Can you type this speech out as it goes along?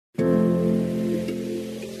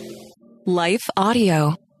Life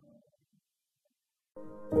Audio.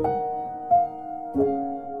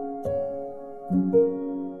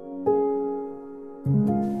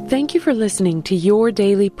 Thank you for listening to Your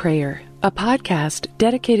Daily Prayer, a podcast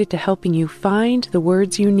dedicated to helping you find the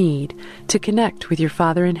words you need to connect with your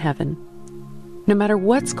Father in heaven. No matter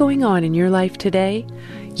what's going on in your life today,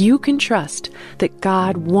 you can trust that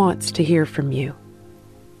God wants to hear from you.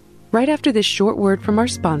 Right after this short word from our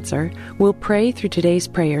sponsor, we'll pray through today's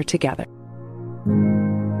prayer together.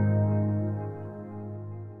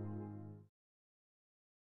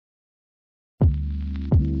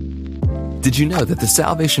 Did you know that the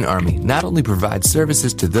Salvation Army not only provides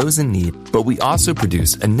services to those in need, but we also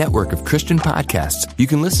produce a network of Christian podcasts you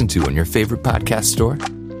can listen to on your favorite podcast store?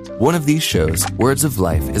 One of these shows, Words of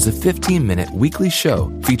Life, is a 15-minute weekly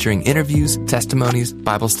show featuring interviews, testimonies,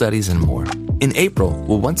 Bible studies, and more. In April,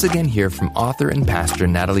 we'll once again hear from author and pastor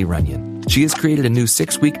Natalie Runyon. She has created a new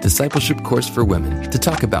 6-week discipleship course for women to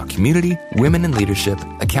talk about community, women in leadership,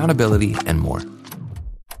 accountability, and more.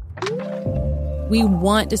 We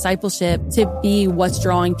want discipleship to be what's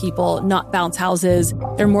drawing people, not bounce houses.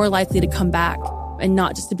 They're more likely to come back and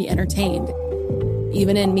not just to be entertained.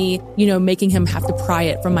 Even in me, making him have to pry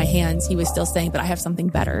it from my hands, he was still saying, but I have something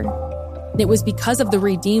better. It was because of the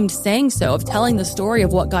redeemed saying so, of telling the story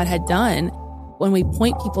of what God had done. When we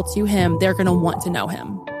point people to him, they're going to want to know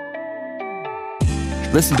him.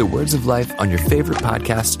 Listen to Words of Life on your favorite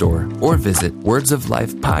podcast store or visit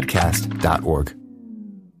wordsoflifepodcast.org.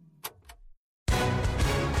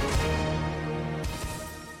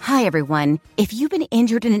 Hi, everyone. If you've been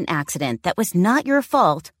injured in an accident that was not your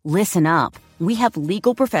fault, listen up. We have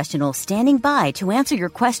legal professionals standing by to answer your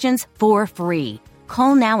questions for free.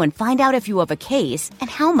 Call now and find out if you have a case and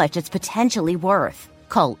how much it's potentially worth.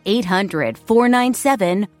 Call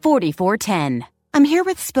 800-497-4410. I'm here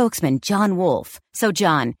with spokesman John Wolf. So,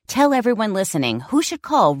 John, tell everyone listening who should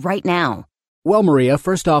call right now. Well, Maria,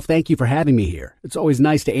 first off, thank you for having me here. It's always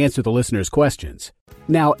nice to answer the listeners' questions.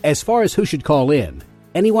 Now, as far as who should call in,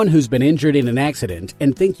 anyone who's been injured in an accident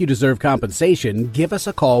and think you deserve compensation, give us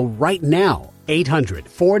a call right now.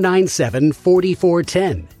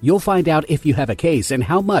 800-497-4410. You'll find out if you have a case and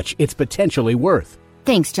how much it's potentially worth.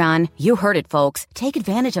 Thanks, John. You heard it, folks. Take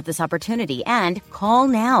advantage of this opportunity and call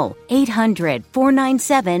now.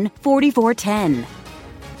 800-497-4410.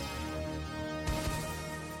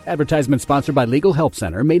 Advertisement sponsored by Legal Help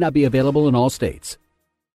Center. May not be available in all states.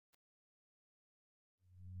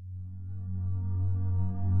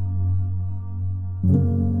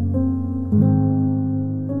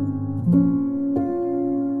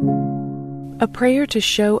 A Prayer to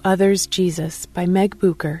Show Others Jesus by Meg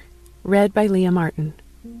Bucher, read by Leah Martin.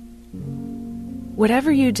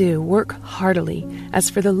 Whatever you do, work heartily,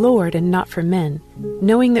 as for the Lord and not for men,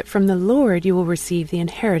 knowing that from the Lord you will receive the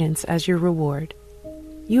inheritance as your reward.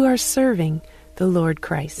 You are serving the Lord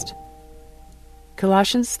Christ.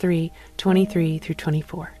 Colossians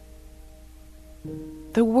 3:23-24.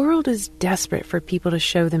 The world is desperate for people to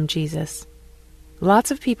show them Jesus.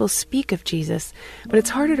 Lots of people speak of Jesus, but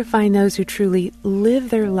it's harder to find those who truly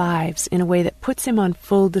live their lives in a way that puts him on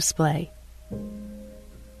full display.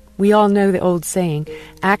 We all know the old saying,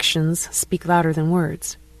 actions speak louder than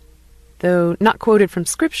words. Though not quoted from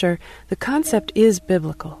Scripture, the concept is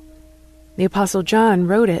biblical. The Apostle John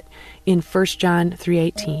wrote it in 1 John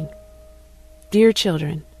 3:18. Dear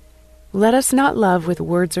children, let us not love with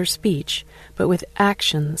words or speech, but with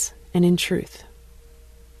actions and in truth.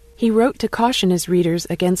 He wrote to caution his readers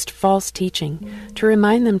against false teaching, to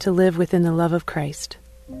remind them to live within the love of Christ.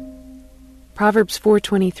 Proverbs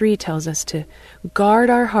 4:23 tells us to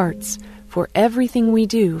guard our hearts, for everything we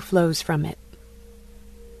do flows from it.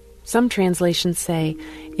 Some translations say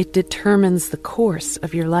it determines the course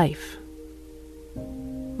of your life.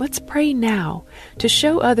 Let's pray now to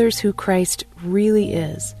show others who Christ really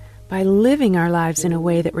is by living our lives in a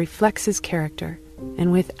way that reflects his character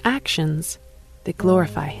and with actions that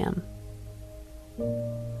glorify him.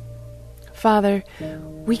 Father,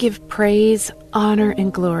 we give praise, honor,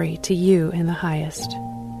 and glory to you in the highest.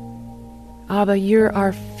 Abba, you're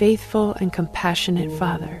our faithful and compassionate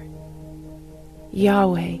Father.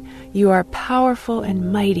 Yahweh, you are powerful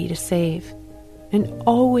and mighty to save, and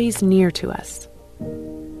always near to us.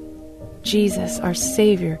 Jesus, our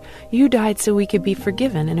Savior, you died so we could be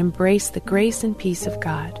forgiven and embrace the grace and peace of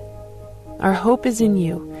God. Our hope is in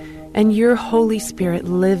you, and your Holy Spirit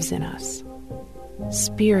lives in us.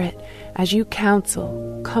 Spirit, as you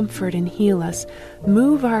counsel, comfort, and heal us,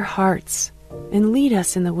 move our hearts and lead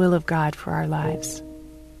us in the will of God for our lives.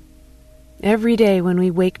 Every day when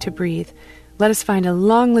we wake to breathe, let us find a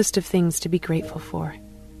long list of things to be grateful for.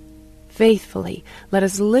 Faithfully, let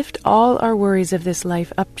us lift all our worries of this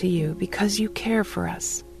life up to you because you care for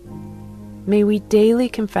us. May we daily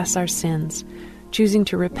confess our sins, choosing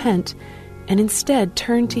to repent and instead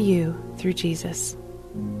turn to you through Jesus.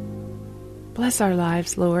 Bless our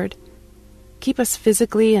lives, Lord. Keep us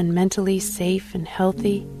physically and mentally safe and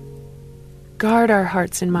healthy. Guard our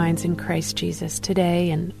hearts and minds in Christ Jesus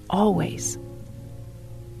today and always.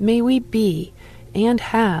 May we be and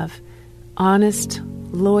have honest,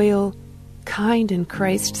 loyal, kind, and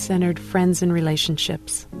Christ-centered friends and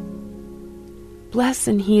relationships. Bless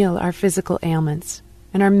and heal our physical ailments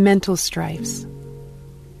and our mental strifes.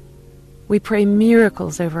 We pray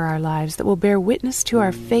miracles over our lives that will bear witness to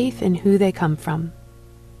our faith in who they come from,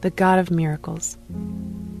 the God of miracles,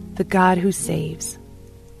 the God who saves.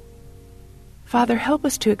 Father, help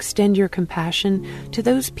us to extend your compassion to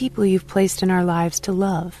those people you've placed in our lives to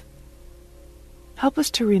love. Help us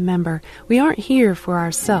to remember we aren't here for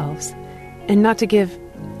ourselves and not to give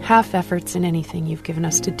half efforts in anything you've given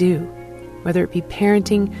us to do, whether it be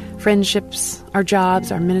parenting, friendships, our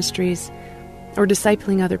jobs, our ministries, or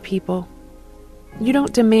discipling other people. You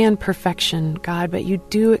don't demand perfection, God, but you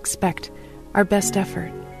do expect our best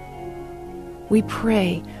effort. We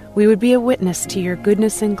pray we would be a witness to your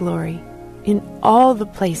goodness and glory in all the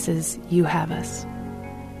places you have us.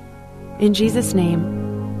 In Jesus'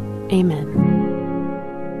 name, amen.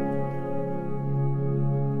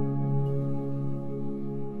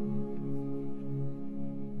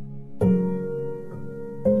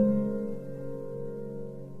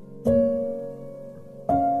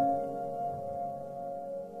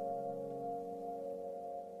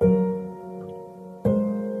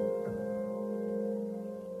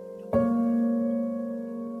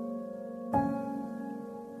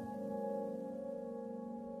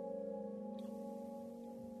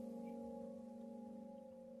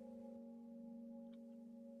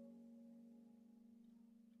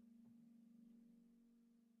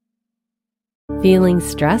 Feeling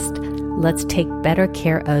stressed? Let's take better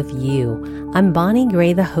care of you. I'm Bonnie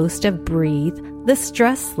Gray, the host of Breathe, the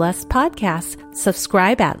Stress Less podcast.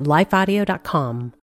 Subscribe at lifeaudio.com.